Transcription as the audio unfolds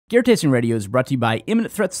Gear Tasting Radio is brought to you by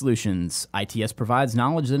Imminent Threat Solutions. ITS provides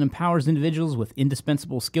knowledge that empowers individuals with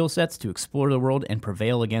indispensable skill sets to explore the world and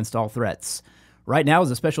prevail against all threats. Right now,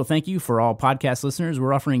 as a special thank you for all podcast listeners,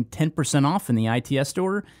 we're offering 10% off in the ITS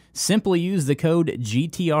store. Simply use the code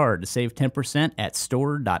GTR to save 10% at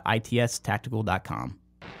store.itstactical.com.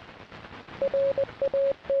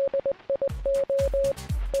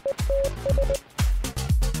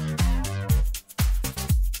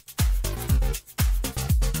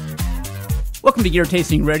 Welcome to Gear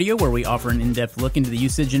Tasting Radio, where we offer an in-depth look into the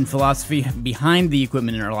usage and philosophy behind the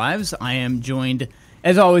equipment in our lives. I am joined,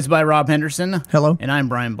 as always, by Rob Henderson. Hello. And I'm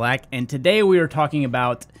Brian Black. And today we are talking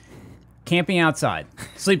about camping outside,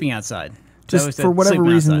 sleeping outside. Just for whatever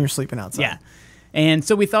reason you're sleeping outside. Yeah. And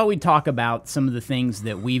so we thought we'd talk about some of the things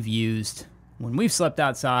that we've used when we've slept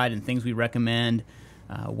outside and things we recommend,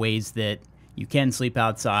 ways that you can sleep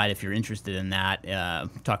outside if you're interested in that.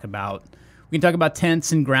 We can talk about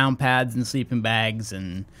tents and ground pads and sleeping bags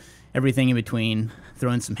and everything in between,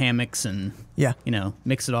 throw in some hammocks and,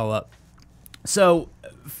 mix it all up. So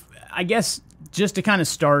I guess just to kind of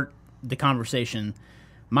start the conversation,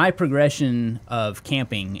 my progression of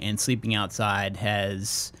camping and sleeping outside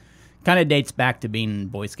kind of dates back to being in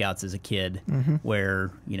Boy Scouts as a kid,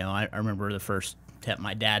 where, I remember the first tent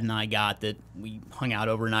my dad and I got that we hung out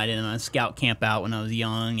overnight in a scout camp out when I was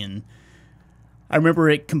young, and I remember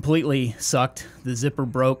it completely sucked. The zipper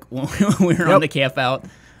broke when we were on the camp out.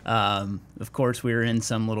 Of course, we were in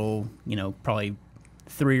some little, probably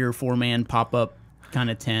 3 or 4 man pop-up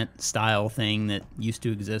kind of tent style thing that used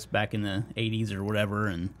to exist back in the 80s or whatever.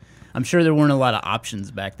 And I'm sure there weren't a lot of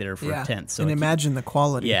options back there for tents. So and imagine the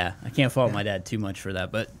quality. Yeah, I can't fault my dad too much for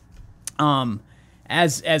that. But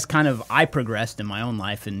as kind of I progressed in my own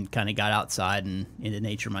life and kind of got outside and into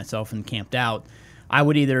nature myself and camped out, I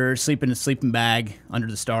would either sleep in a sleeping bag under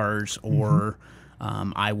the stars, or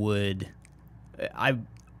that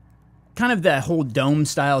whole dome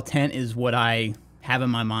style tent is what I have in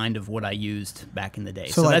my mind of what I used back in the day.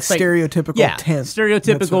 So that's stereotypical tent.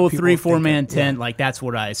 Stereotypical 3-4 man tent. Like that's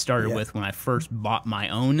what I started with when I first bought my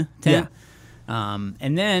own tent.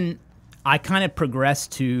 And then I kind of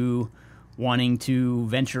progressed to wanting to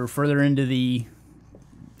venture further into the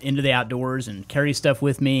outdoors and carry stuff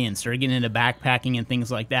with me, and started getting into backpacking and things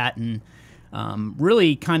like that. And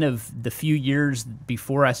really kind of the few years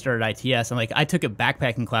before I started ITS, I took a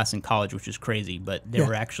backpacking class in college, which is crazy, but there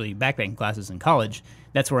were actually backpacking classes in college.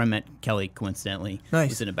 That's where I met Kelly, coincidentally. Nice.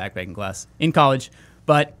 Was in a backpacking class in college,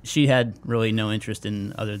 but she had really no interest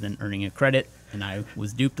in other than earning a credit, and I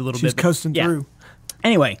was duped a little bit. She was coasting through.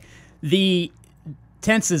 Anyway, the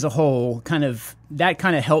tents as a whole kind of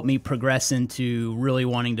helped me progress into really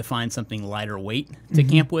wanting to find something lighter weight to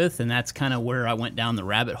camp with, and that's kind of where I went down the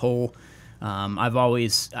rabbit hole. I've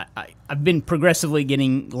been progressively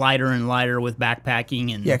getting lighter and lighter with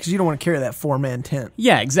backpacking, and because you don't want to carry that 4-man tent.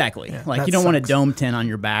 Yeah, exactly. You don't want a dome tent on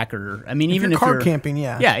your back, or even if you're camping,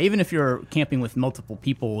 even if you're camping with multiple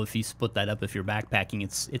people, if you split that up, if you're backpacking,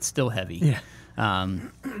 it's still heavy. Yeah. I'll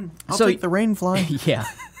take the rain fly. Yeah.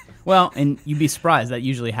 Well, and you'd be surprised that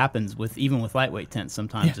usually happens even with lightweight tents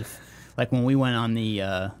sometimes. Yeah. Like when we went on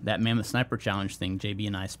that Mammoth Sniper Challenge thing, JB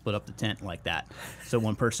and I split up the tent like that. So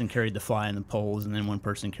one person carried the fly and the poles, and then one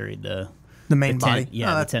person carried the main tent, body.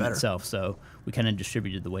 The tent itself. So we kind of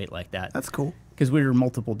distributed the weight like that. That's cool. Because we were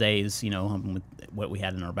multiple days, with what we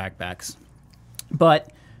had in our backpacks.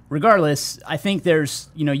 But regardless, I think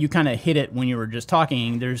there's, you kind of hit it when you were just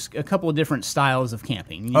talking. There's a couple of different styles of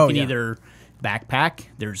camping. You can either backpack,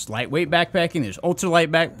 there's lightweight backpacking, there's ultralight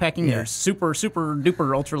backpacking, there's super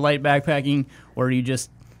duper ultralight backpacking, or you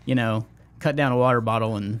just cut down a water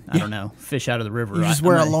bottle and I don't know, fish out of the river. You just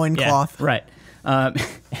wear a loincloth. Yeah, right.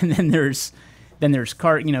 And then there's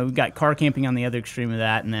car, we've got car camping on the other extreme of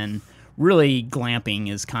that, and then really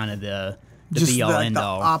glamping is kind of the be all end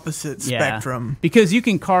all. The opposite spectrum. Because you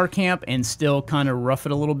can car camp and still kind of rough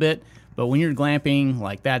it a little bit, but when you're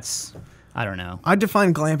glamping, that's, I don't know. I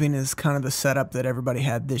define glamping as kind of the setup that everybody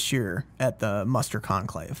had this year at the Muster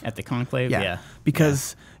Conclave. At the Conclave? Yeah.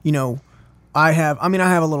 Because, I have a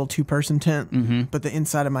little 2-person tent, but the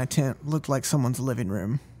inside of my tent looked like someone's living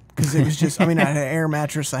room. Because it was just, I had an air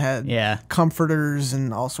mattress, I had comforters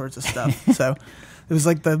and all sorts of stuff. So it was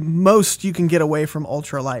like the most you can get away from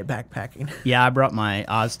ultralight backpacking. Yeah, I brought my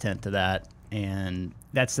Oz tent to that, and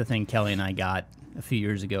that's the thing Kelly and I got a few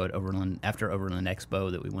years ago at after Overland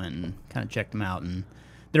Expo, that we went and kind of checked them out, and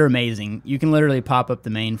they're amazing. You can literally pop up the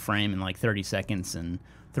main frame in like 30 seconds and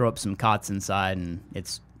throw up some cots inside, and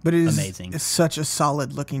it's amazing. It's such a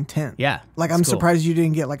solid looking tent. Yeah. I'm surprised you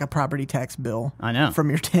didn't get like a property tax bill. I know. From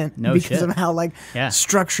your tent. No because shit. of how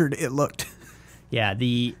structured it looked. Yeah,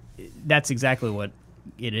 that's exactly what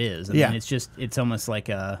it is. I mean, it's almost like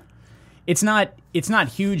it's not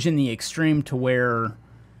huge in the extreme to where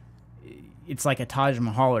it's like a Taj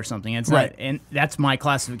Mahal or something. It's not, and that's my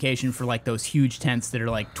classification for like those huge tents that are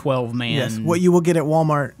like 12-man. Yes, what you will get at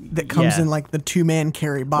Walmart that comes in like the 2-man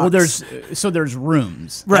carry box. Well, there's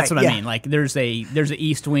rooms. That's what I mean. Like there's a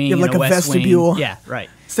east wing, and like a a west vestibule. wing. Yeah, right.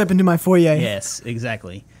 Step into my foyer. Yes,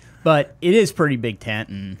 exactly. But it is pretty big tent,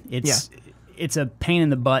 and it's a pain in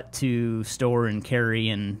the butt to store and carry,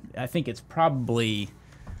 and I think it's probably,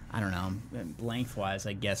 I don't know, lengthwise,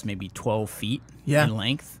 I guess maybe 12 feet in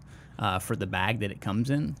length. For the bag that it comes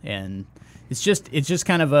in, and it's just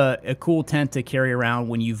kind of a cool tent to carry around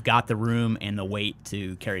when you've got the room and the weight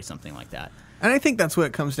to carry something like that. And I think that's what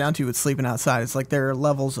it comes down to with sleeping outside. It's like there are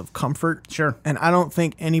levels of comfort. Sure. And I don't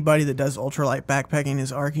think anybody that does ultralight backpacking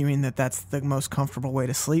is arguing that that's the most comfortable way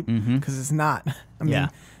to sleep, because it's not. I mean,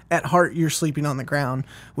 at heart, you're sleeping on the ground,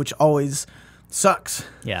 which always sucks.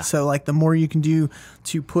 Yeah. So like the more you can do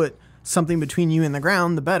to put something between you and the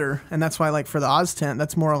ground, the better. And that's why, like, for the Oz tent,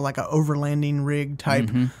 that's more of like a overlanding rig type.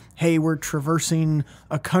 Hey, we're traversing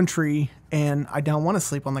a country and I don't want to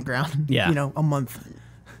sleep on the ground, a month.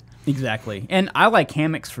 Exactly. And I like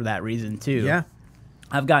hammocks for that reason too. Yeah.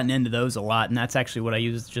 I've gotten into those a lot, and that's actually what I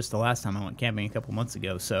used just the last time I went camping a couple months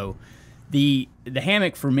ago. So the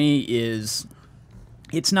hammock for me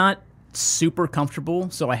it's not super comfortable,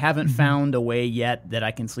 so I haven't found a way yet that I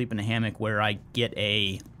can sleep in a hammock where I get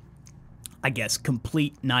I guess,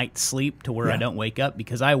 complete night's sleep to where I don't wake up,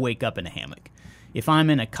 because I wake up in a hammock. If I'm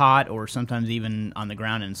in a cot or sometimes even on the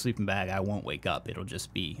ground in a sleeping bag, I won't wake up. It'll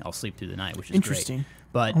just be, I'll sleep through the night, which is interesting. Great.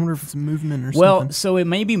 But I wonder if it's movement or something. Well, so it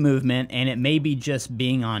may be movement, and it may be just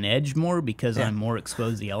being on edge more because I'm more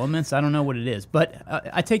exposed to the elements. I don't know what it is. But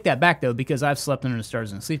I take that back, though, because I've slept under the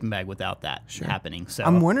stars in a sleeping bag without that happening. So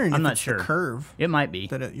I'm wondering I'm if not it's sure. the curve. It might be.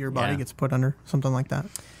 That your body gets put under, something like that.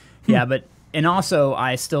 Yeah, but... And also,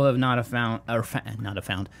 I still have not found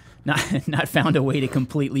a way to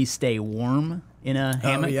completely stay warm in a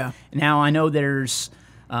hammock. Oh, yeah. Now I know there's,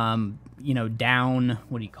 down.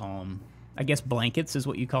 What do you call them? I guess blankets is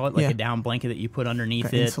what you call it, like a down blanket that you put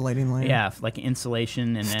underneath it. Insulating layer. Yeah, like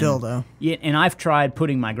insulation. And still though. Yeah, and I've tried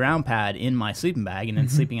putting my ground pad in my sleeping bag and then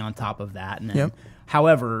sleeping on top of that. And then,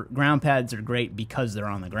 however, ground pads are great because they're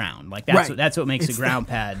on the ground. Like that's what makes a ground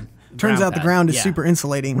pad. Turns out the ground is super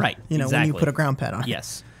insulating, right? When you put a ground pad on.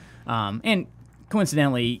 Yes, and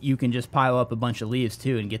coincidentally, you can just pile up a bunch of leaves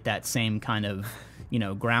too and get that same kind of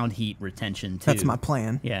ground heat retention too. That's my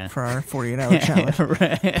plan. Yeah. For our 48-hour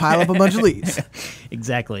challenge. Pile up a bunch of leaves.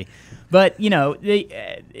 Exactly, but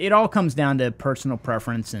it all comes down to personal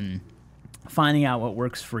preference and finding out what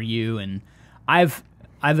works for you. And I've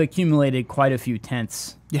accumulated quite a few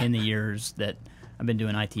tents in the years that I've been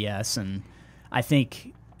doing ITS, and I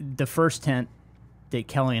think the first tent that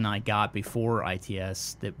Kelly and I got before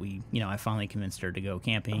ITS that I finally convinced her to go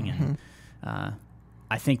camping, and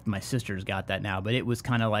I think my sister's got that now, but it was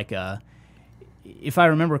kind of like if I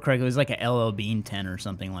remember correctly, it was like a LL Bean tent or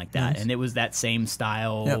something like that, and it was that same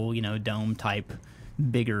style, dome type,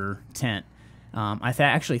 bigger tent. I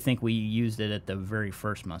actually think we used it at the very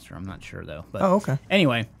first muster. I'm not sure though. But okay.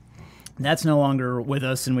 Anyway, that's no longer with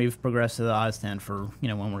us, and we've progressed to the Oz tent for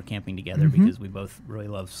when we're camping together, because we both really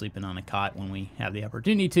love sleeping on a cot when we have the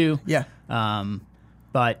opportunity to. Yeah.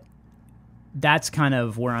 But that's kind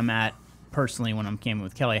of where I'm at personally when I'm camping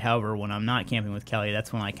with Kelly. However, when I'm not camping with Kelly,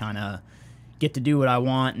 that's when I kind of get to do what I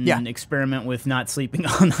want and experiment with not sleeping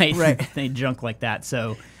all night and junk like that.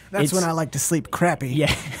 So that's when I like to sleep crappy.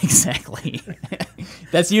 Yeah, exactly.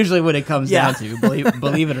 That's usually what it comes down to,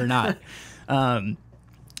 believe it or not.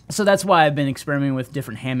 So that's why I've been experimenting with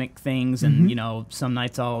different hammock things, and some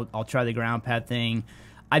nights I'll try the ground pad thing.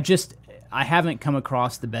 I haven't come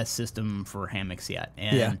across the best system for hammocks yet,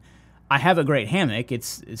 and I have a great hammock.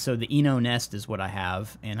 So the Eno Nest is what I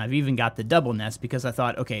have, and I've even got the double nest because I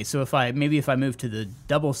thought, okay, so if I move to the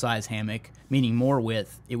double size hammock, meaning more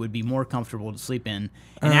width, it would be more comfortable to sleep in.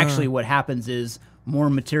 And actually, what happens is more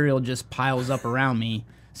material just piles up around me.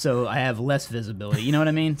 So I have less visibility. You know what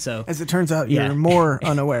I mean? So as it turns out, you're more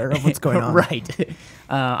unaware of what's going on. Right.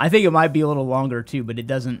 I think it might be a little longer too, but it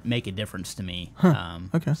doesn't make a difference to me.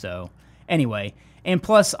 Okay. So anyway, and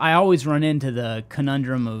plus I always run into the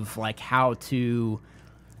conundrum of like how to,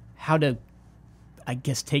 I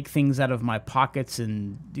guess, take things out of my pockets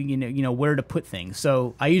and where to put things.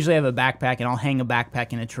 So I usually have a backpack, and I'll hang a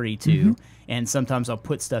backpack in a tree too. And sometimes I'll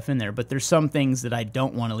put stuff in there, but there's some things that I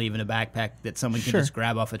don't want to leave in a backpack that someone can just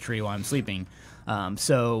grab off a tree while I'm sleeping.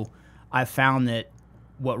 So I've found that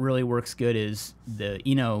what really works good is the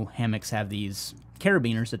hammocks have these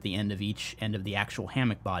carabiners at the end of each end of the actual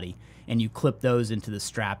hammock body, and you clip those into the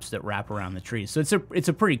straps that wrap around the trees. So it's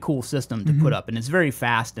a pretty cool system to put up, and it's very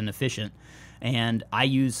fast and efficient. And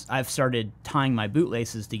I've started tying my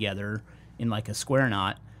bootlaces together in like a square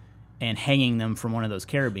knot and hanging them from one of those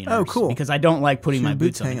carabiners. Oh, cool. Because I don't like putting my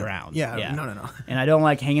boots on the ground. Yeah, no. And I don't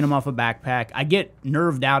like hanging them off a backpack. I get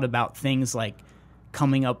nerved out about things like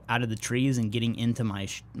coming up out of the trees and getting into my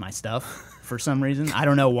stuff for some reason. I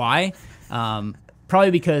don't know why.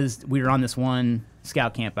 Probably because we were on this one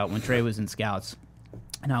scout camp out when Trey was in Scouts,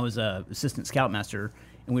 and I was a assistant scoutmaster,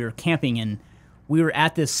 and we were camping, and we were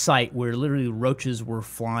at this site where literally roaches were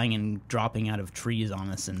flying and dropping out of trees on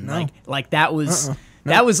us, and like that was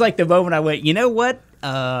that was like the moment I went, you know what?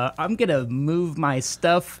 I'm gonna move my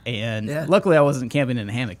stuff, and luckily I wasn't camping in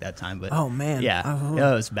a hammock that time. But oh man, it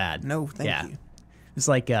was bad. No, thank you. It's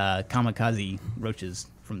like kamikaze roaches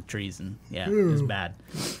from the trees, and it was bad.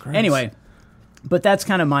 Anyway, but that's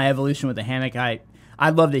kind of my evolution with the hammock.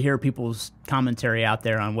 I'd love to hear people's commentary out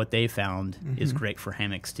there on what they found is great for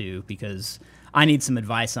hammocks too, because I need some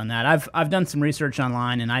advice on that. I've done some research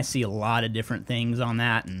online, and I see a lot of different things on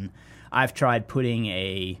that, and I've tried putting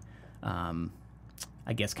a,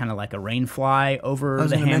 I guess kind of like a rain fly over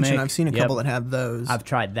the hammock. I've seen a couple that have those. I've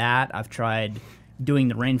tried that. I've tried doing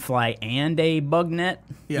the rain fly and a bug net,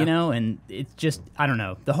 you know, and it's just, I don't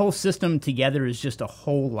know. The whole system together is just a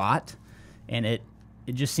whole lot, and it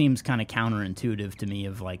just seems kind of counterintuitive to me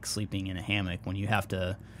of like sleeping in a hammock when you have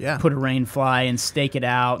to put a rain fly and stake it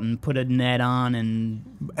out and put a net on, and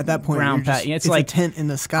at that point it's like a tent in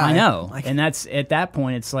the sky. I know, and that's at that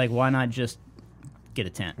point it's like, why not just get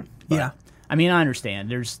a tent? But, I mean, I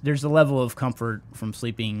understand there's a level of comfort from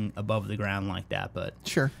sleeping above the ground like that, but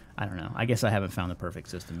sure, I don't know. I guess I haven't found the perfect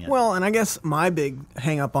system yet. Well, and I guess my big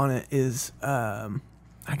hang up on it is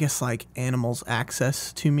I guess like animals'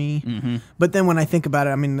 access to me. But then when I think about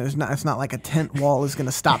it, I mean, it's not like a tent wall is going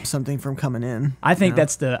to stop something from coming in. I think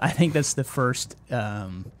that's the first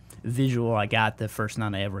visual I got the first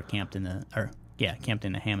night I ever camped in a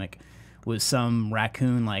hammock was some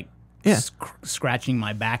raccoon like scratching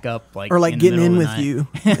my back up, like, or like getting in with night. you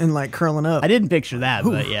and like curling up. I didn't picture that,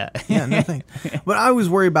 but nothing. But I was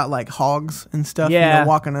worried about like hogs and stuff,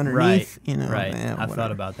 walking underneath. I've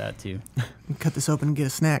thought about that too. Cut this open and get a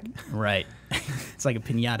snack. Right. It's like a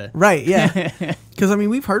piñata. Right, yeah. Because I mean,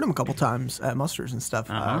 we've heard them a couple times at musters and stuff,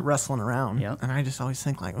 wrestling around, and I just always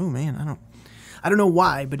think like, oh man, I don't know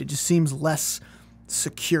why, but it just seems less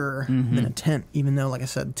secure than a tent, even though, like I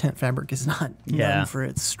said, tent fabric is not known for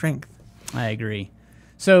its strength. I agree.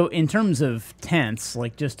 So in terms of tents,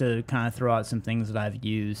 like just to kind of throw out some things that I've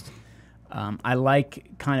used, I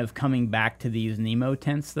like kind of coming back to these Nemo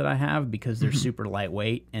tents that I have because they're super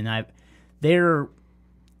lightweight, and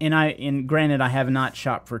granted, I have not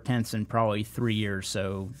shopped for tents in probably 3 years,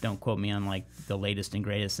 so don't quote me on like the latest and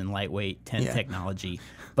greatest in lightweight tent technology.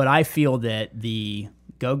 But I feel that the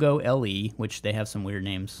Go-Go LE, which they have some weird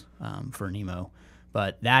names for Nemo,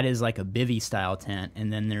 but that is like a bivy style tent,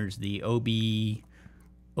 and then there's the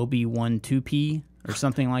OB12P or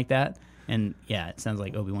something like that, and it sounds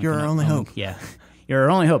like Obi-Wan. You're our only hope. Yeah, you're our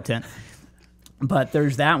only hope tent. But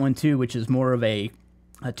there's that one too, which is more of a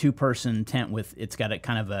two-person tent with it's got a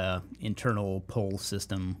kind of a internal pole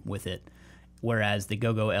system with it, whereas the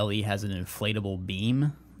Go-Go LE has an inflatable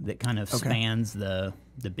beam that kind of spans the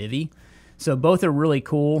bivy. So both are really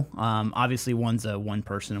cool. Obviously, one's a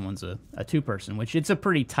one-person and one's a two-person, which it's a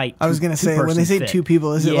pretty tight. I was going to say, when they say fit. 2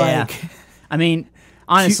 people, is it like? I mean,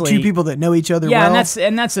 honestly, two people that know each other. Yeah, well?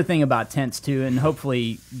 and that's the thing about tents too, and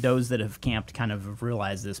hopefully those that have camped kind of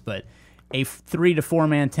realize this. But a 3 to 4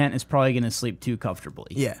 man tent is probably going to sleep too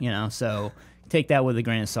comfortably. Yeah, so take that with a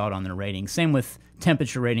grain of salt on their rating. Same with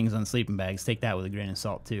temperature ratings on sleeping bags. Take that with a grain of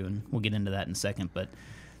salt too, and we'll get into that in a second. But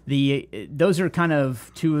those are kind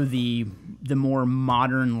of two of the more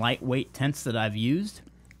modern lightweight tents that I've used,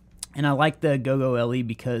 and I like the Go-Go LE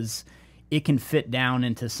because it can fit down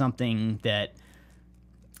into something that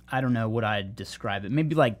I don't know what I'd describe it.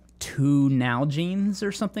 Maybe like 2 Nalgene's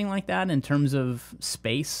or something like that in terms of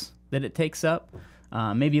space that it takes up.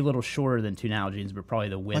 Maybe a little shorter than 2 Nalgene's, but probably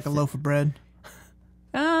the width. Like a loaf of bread.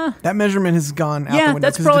 That measurement has gone out the window.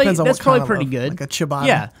 That's probably pretty good. Like a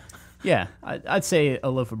ciabatta. Yeah, I'd say a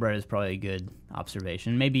loaf of bread is probably a good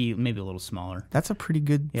observation. Maybe a little smaller. That's a pretty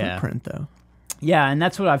good footprint, though. Yeah, and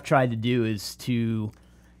that's what I've tried to do is to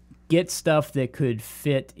get stuff that could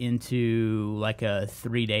fit into like a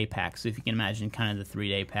 3-day pack. So if you can imagine kind of the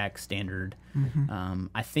 3-day pack standard,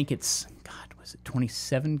 I think it's, God, was it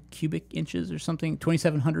 27 cubic inches or something?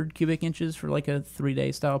 2,700 cubic inches for like a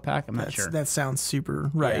 3-day style pack? I'm not sure. That sounds super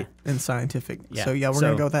right and scientific. Yeah. So yeah, we're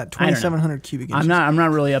going to go with that 2,700 cubic inches. I'm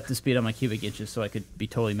not really up to speed on my cubic inches, so I could be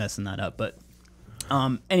totally messing that up. But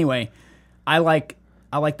anyway, I like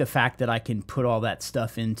the fact that I can put all that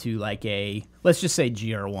stuff into like a, let's just say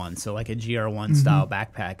GR1. So like a GR1 style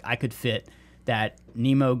backpack. I could fit that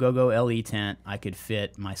Nemo GoGo LE tent. I could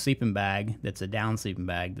fit my sleeping bag. That's a down sleeping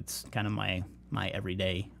bag. That's kind of my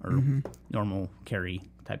everyday or normal carry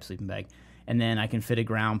type sleeping bag. And then I can fit a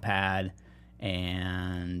ground pad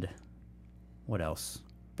and what else?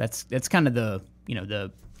 That's kind of the, you know,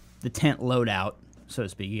 the tent loadout, so to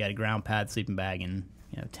speak. You got a ground pad, sleeping bag, and,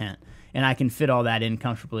 you know, tent. And I can fit all that in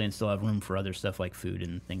comfortably and still have room for other stuff like food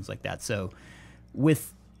and things like that. So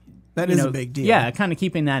with that is a big deal. Yeah, kind of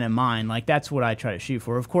keeping that in mind, like that's what I try to shoot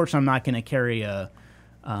for. Of course, I'm not going to carry a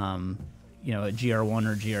you know, a GR1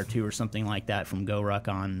 or GR2 or something like that from GoRuck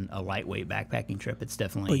on a lightweight backpacking trip. It's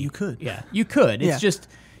definitely... But you could. Yeah, you could. It's just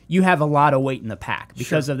you have a lot of weight in the pack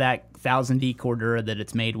because of that 1000D Cordura that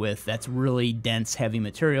it's made with. That's really dense, heavy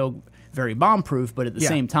material, very bomb-proof, but at the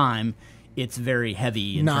same time, it's very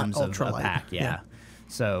heavy in terms of a pack. Yeah.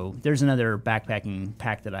 So there's another backpacking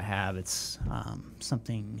pack that I have. It's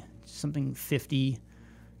something 50.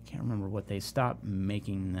 Can't remember what they stopped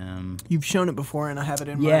making them. You've shown it before, and I have it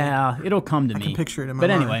in my... Yeah, it'll come to me. I can picture it in my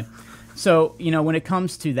mind. But anyway, so, you know, when it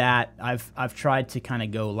comes to that, I've tried to kind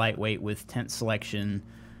of go lightweight with tent selection.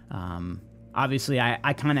 Obviously,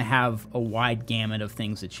 I kind of have a wide gamut of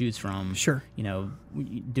things to choose from. Sure. You know,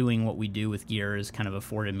 doing what we do with gear has kind of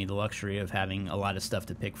afforded me the luxury of having a lot of stuff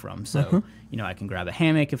to pick from. So, you know, I can grab a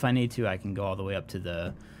hammock if I need to. I can go all the way up to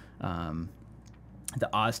the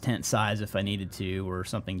Oz tent size if I needed to, or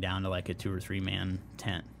something down to like a 2 or 3 man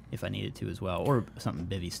tent if I needed to as well, or something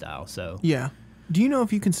bivvy style. So yeah. Do you know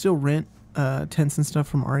if you can still rent tents and stuff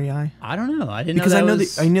from REI? I don't know. I didn't because know that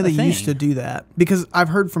was I know they thing. used to do that, because I've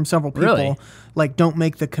heard from several people like don't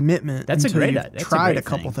make the commitment until you've tried a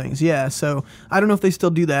couple things. Yeah, so I don't know if they still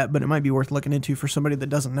do that, but it might be worth looking into for somebody that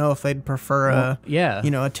doesn't know if they'd prefer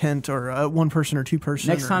you know, a tent or a 1-person or 2-person.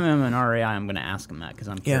 Next time I'm in REI, I'm going to ask them that because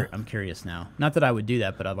I'm curious now. Not that I would do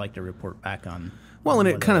that, but I'd like to report back on. Well, and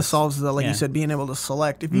it kind of solves the, like you said, being able to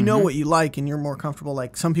select. If you know what you like and you're more comfortable,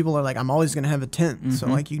 like some people are like, I'm always going to have a tent. So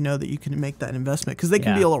like, you know that you can make that investment because they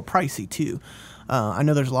can be a little pricey too. I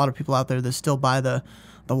know there's a lot of people out there that still buy the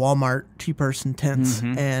Walmart 2-person tents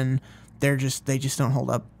and they just don't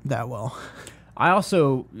hold up that well. I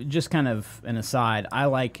also, just kind of an aside, I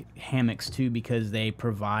like hammocks too because they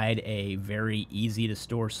provide a very easy to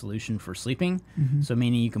store solution for sleeping. So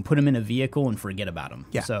meaning you can put them in a vehicle and forget about them.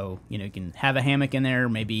 Yeah. So, you know, you can have a hammock in there,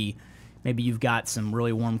 maybe you've got some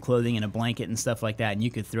really warm clothing and a blanket and stuff like that, and you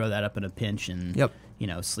could throw that up in a pinch and, you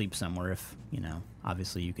know, sleep somewhere if, you know,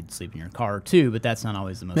 obviously you could sleep in your car too, but that's not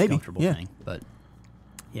always the most comfortable thing. But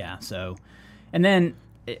yeah, so, and then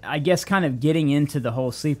I guess kind of getting into the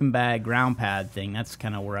whole sleeping bag, ground pad thing, that's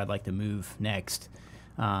kind of where I'd like to move next.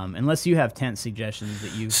 Unless you have tent suggestions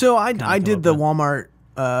that you... So I did the Walmart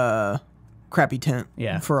crappy tent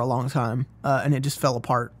for a long time, and it just fell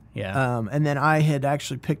apart. Yeah. And then I had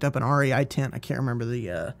actually picked up an REI tent. I can't remember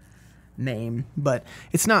the name, but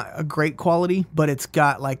it's not a great quality, but it's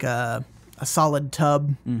got like a solid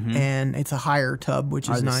tub, and it's a higher tub, which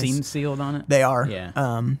is nice. Are the seams sealed on it? They are. Yeah.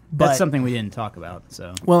 But that's something we didn't talk about.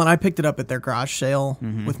 So well, and I picked it up at their garage sale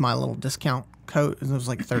with my little discount code. It was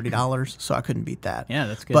like $30, so I couldn't beat that. Yeah,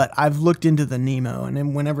 that's good. But I've looked into the Nemo, and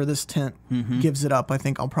then whenever this tent gives it up, I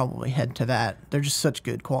think I'll probably head to that. They're just such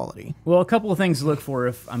good quality. Well, a couple of things to look for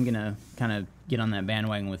if I'm gonna kind of get on that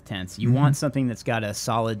bandwagon with tents. You want something that's got a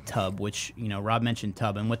solid tub, which, you know, Rob mentioned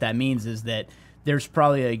tub, and what that means is that there's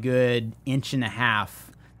probably a good 1.5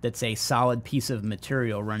 inches that's a solid piece of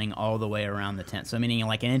material running all the way around the tent. So meaning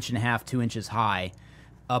like 1.5 inches, 2 inches high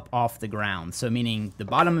up off the ground. So meaning the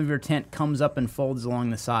bottom of your tent comes up and folds along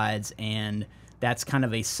the sides, and that's kind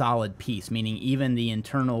of a solid piece, meaning even the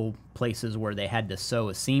internal places where they had to sew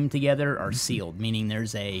a seam together are sealed, meaning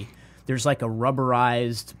there's like a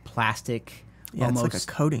rubberized plastic. Yeah, almost, it's like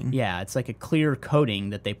a coating. Yeah, it's like a clear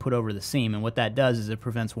coating that they put over the seam, and what that does is it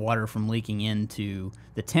prevents water from leaking into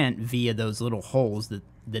the tent via those little holes that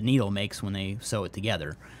the needle makes when they sew it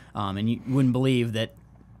together. And you wouldn't believe that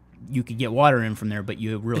you could get water in from there, but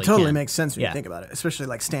you really It totally can. makes sense when you think about it, especially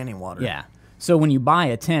like standing water. Yeah. So when you buy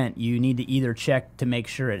a tent, you need to either check to make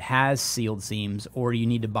sure it has sealed seams, or you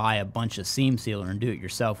need to buy a bunch of seam sealer and do it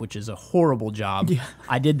yourself, which is a horrible job. Yeah.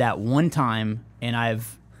 I did that one time, and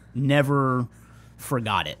I've never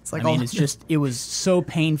forgot it. It's like it was so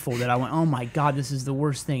painful that I went, oh my God, this is the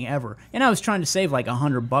worst thing ever. And I was trying to save like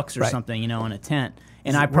 $100 or something, on a tent.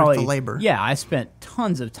 And I probably, worth the labor? Yeah, I spent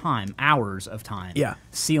tons of time, hours of time,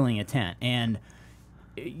 sealing a tent. And,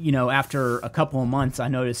 after a couple of months, I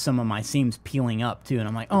noticed some of my seams peeling up too. And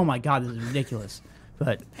I'm like, oh my God, this is ridiculous.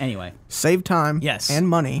 But anyway. Save time and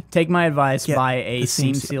money. Take my advice, buy a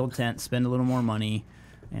seam-sealed tent, spend a little more money,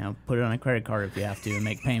 put it on a credit card if you have to and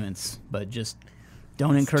make payments. But just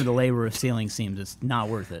don't incur the labor of sealing seams. It's not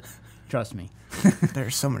worth it. Trust me.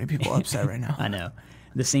 There's so many people upset right now. I know.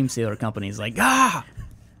 The seam sealer company is like, ah!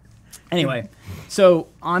 Anyway, so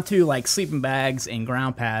onto like sleeping bags and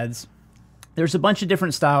ground pads. There's a bunch of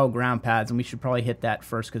different style ground pads, and we should probably hit that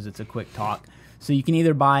first because it's a quick talk. So you can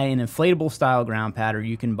either buy an inflatable style ground pad, or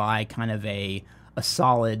you can buy kind of a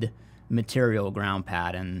solid material ground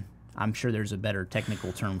pad, and I'm sure there's a better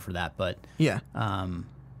technical term for that, but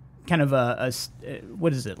kind of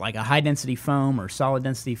what is it, like a high density foam or solid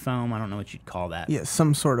density foam? I don't know what you'd call that. Yeah,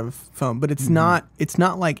 some sort of foam, but it's not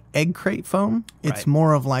like egg crate foam. It's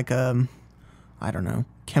more of like a, I don't know,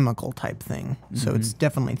 chemical type thing. So it's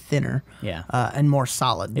definitely thinner, and more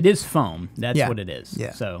solid. It is foam. That's what it is.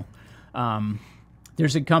 Yeah. So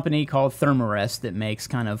there's a company called Therm-a-Rest that makes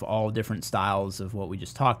kind of all different styles of what we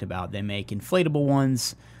just talked about. They make inflatable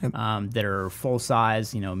ones that are full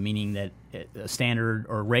size, meaning that a standard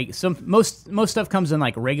or most stuff comes in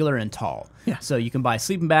like regular and tall. Yeah. So you can buy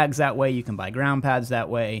sleeping bags that way. You can buy ground pads that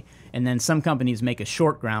way. And then some companies make a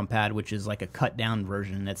short ground pad, which is like a cut down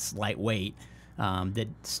version that's lightweight,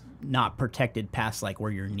 that's not protected past like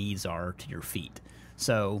where your knees are to your feet.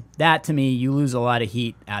 So that, to me, you lose a lot of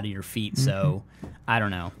heat out of your feet. So I don't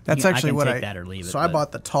know. That's actually what take that or leave it. So I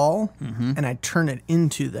bought the tall, and I turn it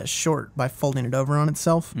into the short by folding it over on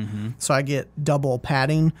itself. So I get double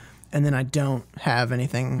padding, and then I don't have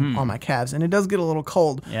anything on my calves. And it does get a little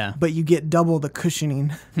cold. Yeah. But you get double the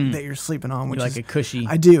cushioning that you're sleeping on, which is like a cushy.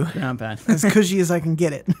 I do. Ground pad. As cushy as I can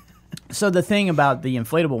get it. So the thing about the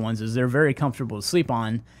inflatable ones is they're very comfortable to sleep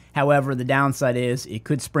on. However, the downside is it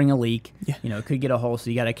could spring a leak. Yeah. It could get a hole, so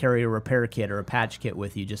you got to carry a repair kit or a patch kit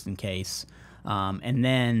with you just in case. And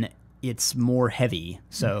then it's more heavy.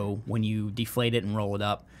 So when you deflate it and roll it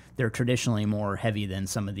up, they're traditionally more heavy than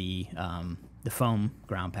some of the foam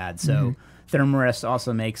ground pads. So Therm-a-Rest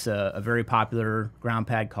also makes a very popular ground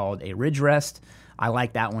pad called a Ridge Rest. I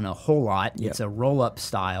like that one a whole lot. Yep. It's a roll-up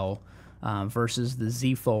style versus the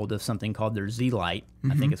Z-fold of something called their Z-Lite.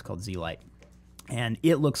 I think it's called Z-Lite. And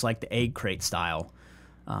it looks like the egg crate style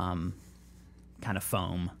kind of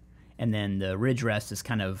foam. And then the Ridge Rest is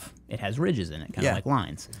it has ridges in it, kind of like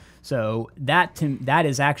lines. So that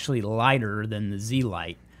is actually lighter than the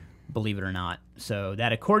Z-Lite, believe it or not. So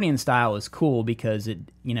that accordion style is cool because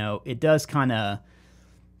it does kind of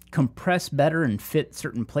compress better and fit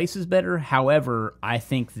certain places better. However, I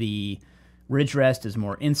think the Ridge Rest is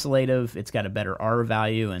more insulative. It's got a better R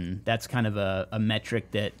value, and that's kind of a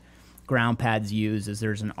metric that ground pads use, is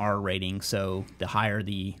there's an R rating. So the higher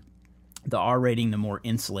the R rating, the more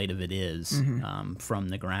insulative it is from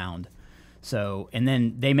the ground. So, and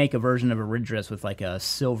then they make a version of a Ridge Rest with like a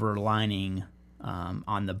silver lining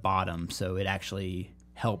on the bottom, so it actually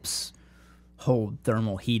helps hold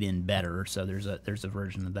thermal heat in better. So there's a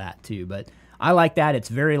version of that too. But I like that. It's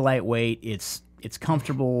very lightweight. It's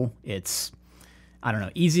comfortable. It's, I don't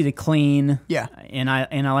know, easy to clean. Yeah. And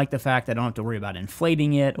I like the fact that I don't have to worry about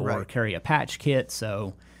inflating it or carry a patch kit.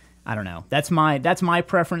 So I don't know. That's my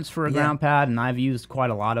preference for a ground pad, and I've used quite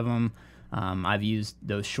a lot of them. I've used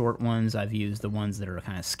those short ones. I've used the ones that are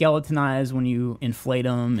kind of skeletonized when you inflate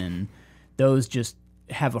them, and those just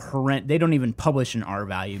have they don't even publish an R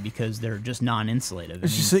value because they're just non-insulative.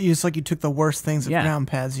 It's like you took the worst things of ground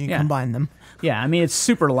pads and you combine them. Yeah, I mean, it's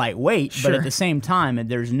super lightweight, but at the same time,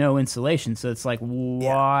 there's no insulation, so it's like,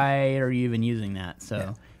 why are you even using that?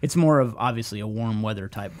 So it's more of, obviously, a warm weather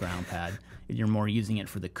type ground pad. You're more using it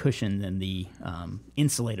for the cushion than the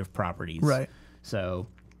insulative properties. Right. So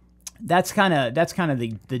that's kind of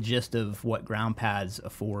the gist of what ground pads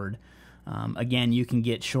afford. Again, you can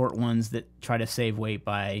get short ones that try to save weight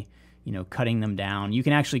by, cutting them down. You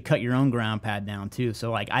can actually cut your own ground pad down too.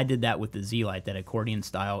 So like I did that with the Z-Lite, that accordion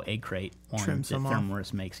style egg crate one that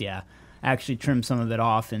Therm-a-Rest makes. Yeah, I actually trimmed some of it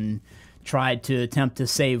off and tried to attempt to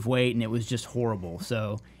save weight, and it was just horrible.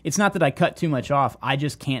 So it's not that I cut too much off. I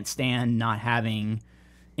just can't stand not having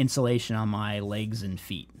insulation on my legs and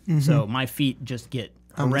feet. So my feet just get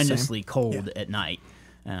horrendously cold at night.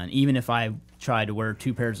 And even if I try to wear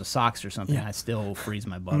 2 pairs of socks or something, I still freeze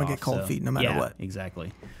my butt off. I'm going to get cold feet no matter what.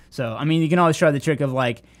 Exactly. So, I mean, you can always try the trick of,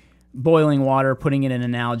 like, boiling water, putting it in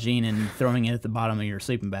an Nalgene, and throwing it at the bottom of your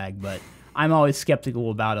sleeping bag. But I'm always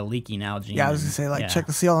skeptical about a leaky Nalgene. Yeah, I was going to say, check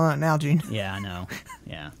the seal on that Nalgene. Yeah, I know.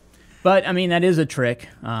 Yeah. But, I mean, that is a trick.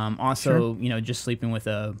 Also, just sleeping with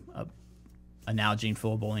a Nalgene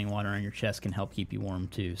full of boiling water on your chest can help keep you warm,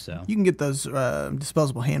 too. So you can get those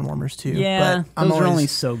disposable hand warmers, too. Yeah, but those are only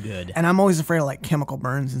so good. And I'm always afraid of, chemical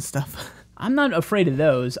burns and stuff. I'm not afraid of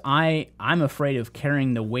those. I'm afraid of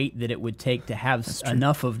carrying the weight that it would take to have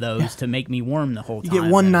enough of those to make me warm the whole time. You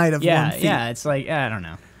get one night of warm feet. Yeah, it's like, I don't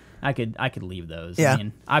know. I could leave those. Yeah. I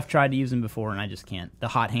mean, I've tried to use them before, and I just can't. The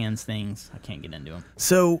hot hands things, I can't get into them.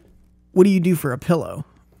 So what do you do for a pillow?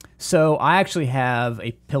 So I actually have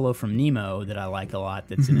a pillow from Nemo that I like a lot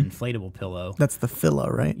that's an inflatable pillow. That's the Philo,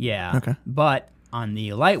 right? Yeah. Okay. But on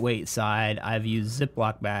the lightweight side, I've used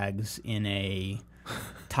Ziploc bags in a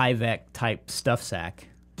Tyvek type stuff sack.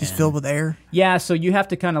 Just filled with air? Yeah, so you have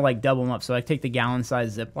to kind of double them up. So I take the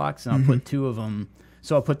gallon-sized Ziplocs, and I'll put 2 of them.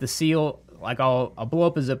 So I'll put the seal, I'll blow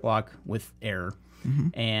up a Ziploc with air,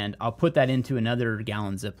 and I'll put that into another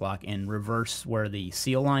gallon Ziploc and reverse where the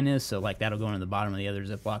seal line is. So that'll go into the bottom of the other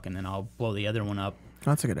Ziploc, and then I'll blow the other one up.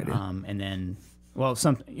 That's a good idea. And then,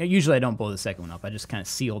 usually I don't blow the second one up. I just kind of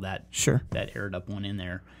seal that that aired up one in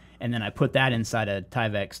there, and then I put that inside a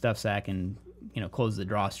Tyvek stuff sack and close the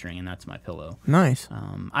drawstring, and that's my pillow. Nice.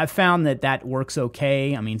 I've found that works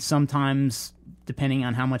okay. I mean, sometimes depending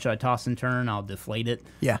on how much I toss and turn, I'll deflate it.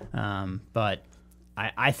 Yeah. But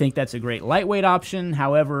I think that's a great lightweight option.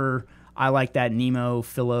 However, I like that Nemo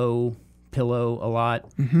Philo pillow a lot.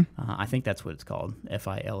 I think that's what it's called,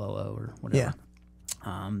 FILLO or whatever.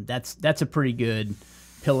 Yeah. That's a pretty good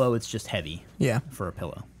pillow. It's just heavy. Yeah. For a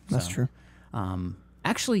pillow. That's true.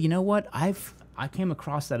 Actually, you know what? I came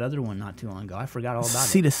across that other one not too long ago. I forgot all about it.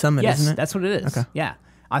 Sea to Summit, isn't it? Yes, that's what it is. Okay. Yeah.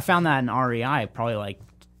 I found that in REI probably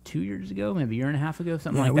 2 years ago, maybe a year and a half ago,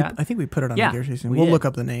 something like that. I think we put it on the gear station. We'll look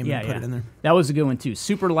up the name and put it in there. That was a good one, too.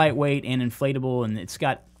 Super lightweight and inflatable, and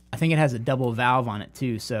I think it has a double valve on it,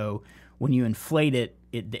 too, so when you inflate it,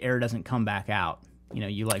 the air doesn't come back out.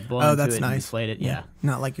 You blow into it and inflate it. Yeah.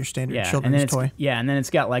 Not like your standard children's toy. Yeah, and then it's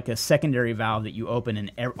got a secondary valve that you open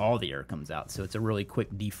and all the air comes out, so it's a really quick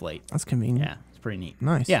deflate. That's convenient. Yeah, it's pretty neat.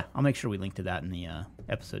 Nice. Yeah, I'll make sure we link to that in the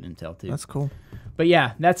episode intel, too. That's cool. But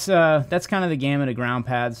yeah, that's kind of the gamut of ground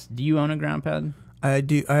pads. Do you own a ground pad? I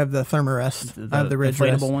do. I have the Therm-a-Rest. I have the Ridge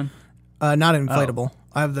Rest. Inflatable one? Not inflatable. Oh.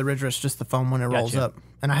 I have the Ridge Rest, just the foam when it rolls up.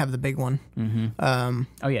 And I have the big one.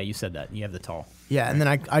 Oh, yeah, you said that. You have the tall. Yeah, and then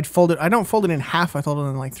I'd fold it. I don't fold it in half. I fold it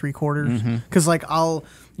in 3/4. Because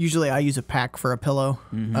usually I use a pack for a pillow.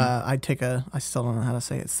 I still don't know how to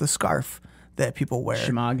say it. It's the scarf that people wear.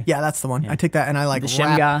 Shemagh? Yeah, that's the one. Yeah. I take that and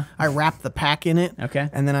I wrap the pack in it. Okay.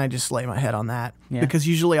 And then I just lay my head on that. Yeah. Because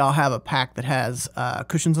usually I'll have a pack that has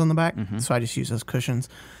cushions on the back. So I just use those cushions.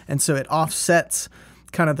 And so it offsets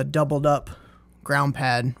kind of the doubled up ground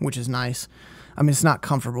pad, which is nice. I mean, it's not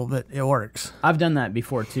comfortable, but it works. I've done that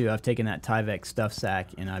before, too. I've taken that Tyvek stuff sack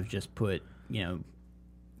and I've just put,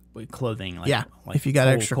 clothing. If you got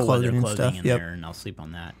extra clothing and stuff. in there, and I'll sleep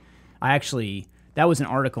on that. That was an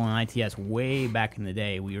article on ITS way back in the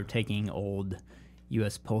day. We were taking old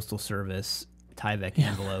U.S. Postal Service Tyvek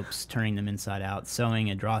envelopes, turning them inside out,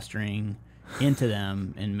 sewing a drawstring into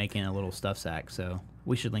them, and making a little stuff sack. So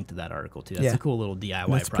we should link to that article, too. That's a cool little DIY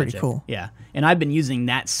project. That's pretty cool. Yeah. And I've been using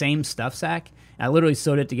that same stuff sack. I literally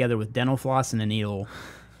sewed it together with dental floss and a needle,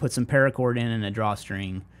 put some paracord in and a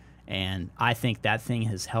drawstring, and I think that thing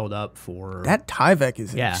has held up for... That Tyvek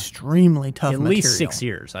is extremely tough material. At least 6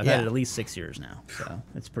 years. I've had it at least 6 years now, so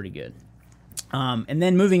it's pretty good. And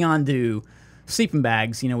then moving on to sleeping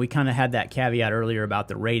bags, we kind of had that caveat earlier about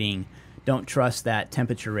the rating. Don't trust that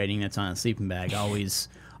temperature rating that's on a sleeping bag. Always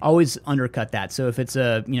undercut that. So if it's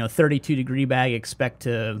a 32-degree bag, expect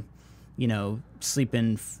to sleep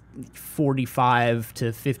in 45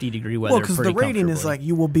 to 50 degree weather. Well, because the rating is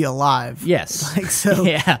you will be alive. Yes.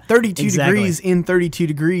 32 degrees in 32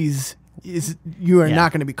 degrees is you are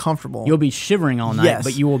not going to be comfortable. You'll be shivering all night,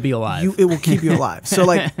 but you will be alive. It will keep you alive. So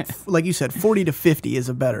like you said, 40 to 50 is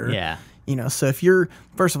a better. Yeah. So if you're,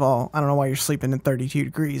 first of all, I don't know why you're sleeping in 32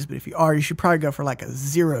 degrees, but if you are, you should probably go for a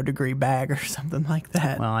 0-degree bag or something like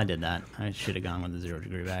that. Well, I did that. I should have gone with a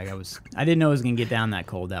 0-degree bag. I didn't know it was going to get down that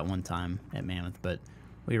cold that one time at Mammoth, but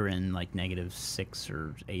we were in -6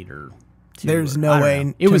 or 8 or 2. There's no way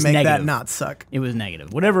to make negative. That not suck. It was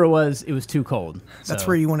negative. Whatever it was too cold. That's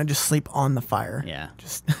where you want to just sleep on the fire. Yeah.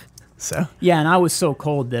 So. Yeah, and I was so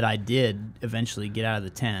cold that I did eventually get out of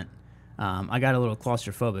the tent. I got a little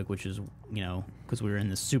claustrophobic, which is, because we were in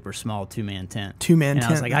this super small 2-man tent. 2-man tent.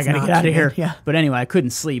 I was like, I got to get out of here. Yeah. But anyway, I couldn't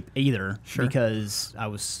sleep either because I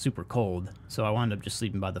was super cold. So I wound up just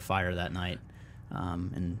sleeping by the fire that night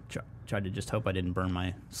and tried to just hope I didn't burn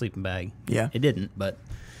my sleeping bag. Yeah. It didn't, but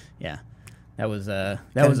yeah. That was a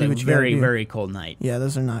very, very cold night. Yeah,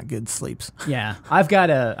 those are not good sleeps. Yeah, I've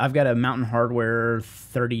got a Mountain Hardwear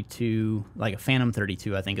 32, like a Phantom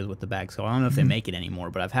 32, I think is what the bag's called. I don't know if they make it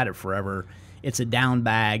anymore, but I've had it forever. It's a down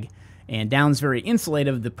bag, and down's very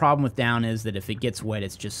insulative. The problem with down is that if it gets wet,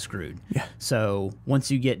 it's just screwed. Yeah. So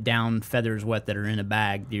once you get down feathers wet that are in a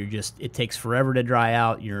bag, it takes forever to dry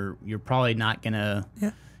out. You're probably not gonna.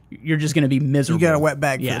 Yeah. You're just gonna be miserable. You got a wet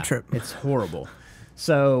bag for the trip. It's horrible.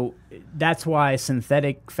 So that's why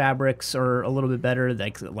synthetic fabrics are a little bit better.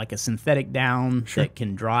 Like a synthetic down that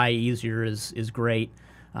can dry easier is great.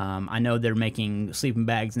 I know they're making sleeping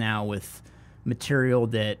bags now with material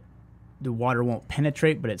that the water won't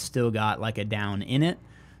penetrate, but it's still got like a down in it.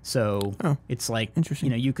 So it's like,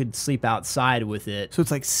 you could sleep outside with it. So it's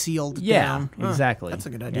like sealed down. Yeah, exactly. That's a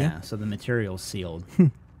good idea. Yeah, so the material's sealed.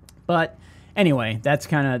 But anyway,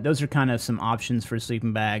 those are kind of some options for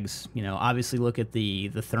sleeping bags. Obviously look at the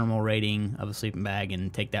thermal rating of a sleeping bag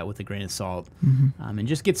and take that with a grain of salt, and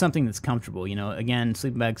just get something that's comfortable. Again,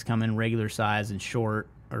 sleeping bags come in regular size and short,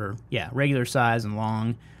 regular size and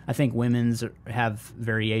long. I think women's have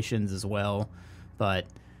variations as well, but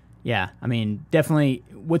yeah, I mean, definitely.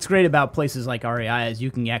 What's great about places like REI is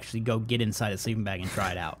you can actually go get inside a sleeping bag and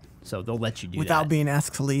try it out. So they'll let you do without that. being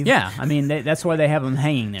asked to leave. Yeah, I mean, that's why they have them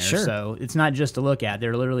hanging there. Sure. So it's not just to look at.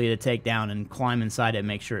 They're literally to take down and climb inside it and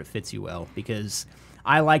make sure it fits you well. Because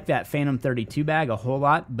I like that Phantom 32 bag a whole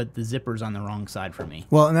lot, but the zipper's on the wrong side for me.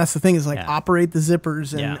 Well, and that's the thing is operate the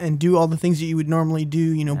zippers and do all the things that you would normally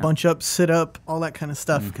do, bunch up, sit up, all that kind of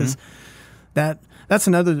stuff. Because that's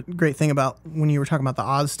another great thing about when you were talking about the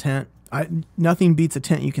Oz tent. Nothing beats a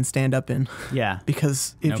tent you can stand up in. Yeah.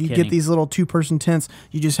 Because if you get these little 2-person tents,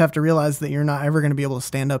 you just have to realize that you're not ever going to be able to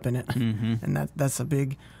stand up in it. And that's a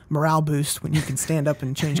big morale boost when you can stand up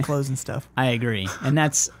and change clothes and stuff. I agree. And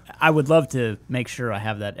I would love to make sure I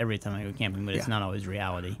have that every time I go camping, but it's not always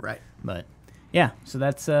reality. Right. But yeah, so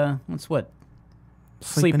that's what?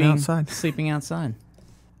 Sleeping outside. Sleeping outside.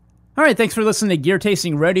 All right, thanks for listening to Gear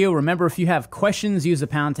Tasting Radio. Remember, if you have questions, use the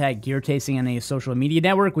pound tag Gear Tasting on a social media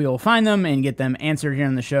network. We will find them and get them answered here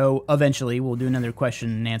on the show. Eventually, we'll do another question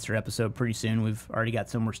and answer episode pretty soon. We've already got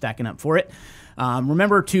some we're stacking up for it.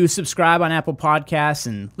 Remember to subscribe on Apple Podcasts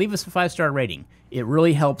and leave us a 5-star rating. It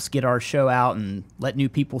really helps get our show out and let new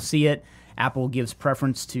people see it. Apple gives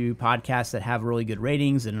preference to podcasts that have really good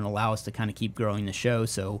ratings, and it'll allow us to kind of keep growing the show.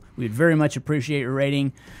 So we'd very much appreciate your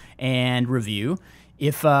rating and review.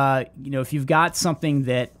 If you've got something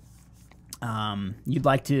that you'd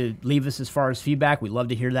like to leave us as far as feedback, we'd love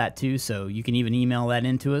to hear that too. So you can even email that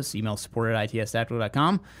into us, email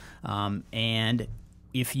support@itstactical.com. And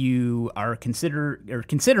if you are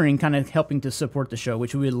considering kind of helping to support the show,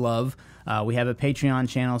 which we would love, we have a Patreon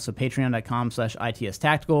channel, so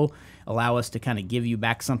patreon.com/itstactical. Allow us to kind of give you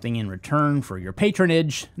back something in return for your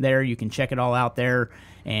patronage there. You can check it all out there.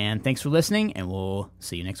 And thanks for listening, and we'll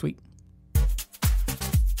see you next week.